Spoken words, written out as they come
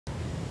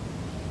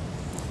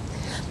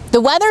The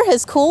weather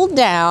has cooled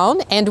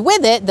down, and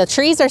with it, the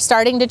trees are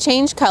starting to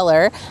change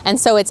color, and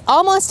so it's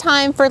almost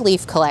time for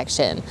leaf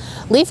collection.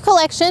 Leaf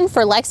collection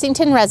for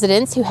Lexington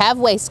residents who have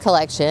waste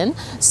collection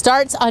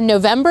starts on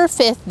November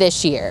 5th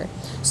this year.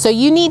 So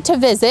you need to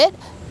visit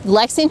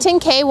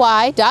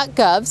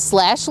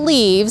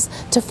lexingtonky.gov/leaves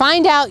to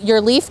find out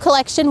your leaf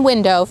collection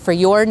window for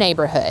your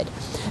neighborhood.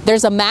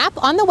 There's a map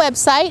on the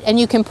website, and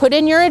you can put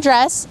in your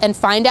address and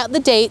find out the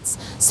dates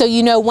so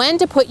you know when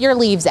to put your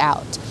leaves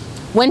out.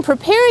 When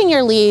preparing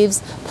your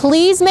leaves,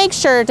 please make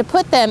sure to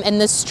put them in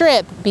the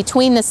strip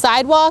between the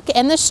sidewalk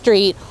and the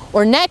street,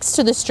 or next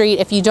to the street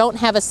if you don't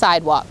have a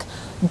sidewalk.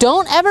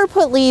 Don't ever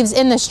put leaves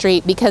in the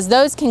street because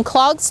those can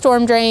clog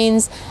storm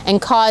drains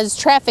and cause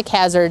traffic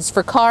hazards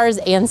for cars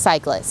and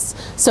cyclists.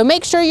 So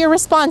make sure you're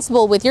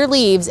responsible with your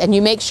leaves, and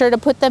you make sure to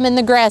put them in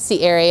the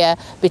grassy area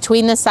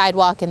between the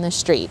sidewalk and the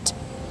street.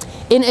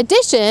 In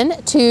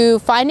addition to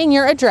finding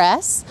your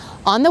address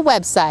on the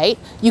website,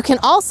 you can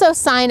also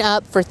sign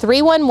up for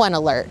 311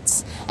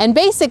 alerts. And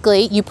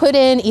basically, you put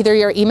in either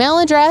your email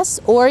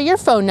address or your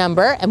phone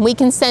number, and we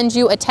can send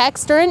you a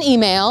text or an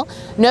email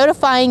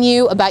notifying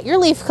you about your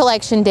leaf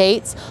collection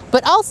dates,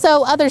 but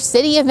also other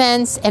city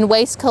events and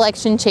waste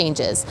collection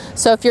changes.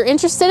 So if you're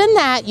interested in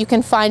that, you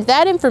can find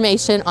that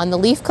information on the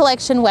leaf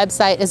collection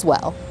website as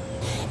well.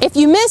 If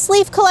you miss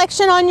leaf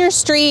collection on your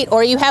street,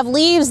 or you have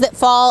leaves that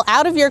fall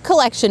out of your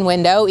collection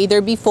window,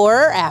 either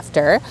before or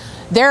after,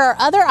 there are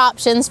other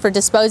options for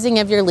disposing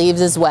of your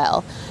leaves as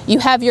well. You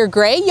have your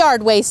gray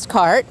yard waste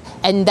cart,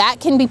 and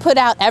that can be put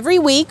out every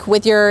week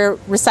with your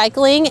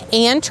recycling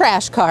and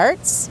trash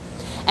carts.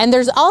 And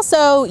there's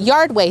also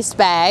yard waste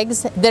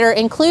bags that are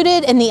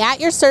included in the At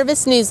Your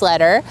Service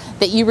newsletter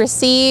that you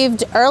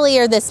received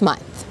earlier this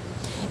month.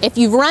 If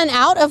you've run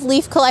out of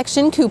leaf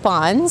collection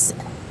coupons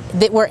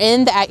that were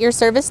in the At Your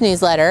Service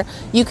newsletter,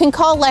 you can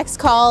call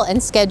LexCall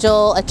and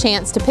schedule a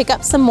chance to pick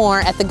up some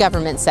more at the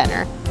Government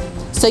Center.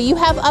 So you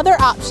have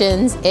other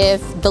options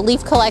if the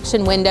leaf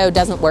collection window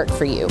doesn't work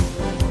for you.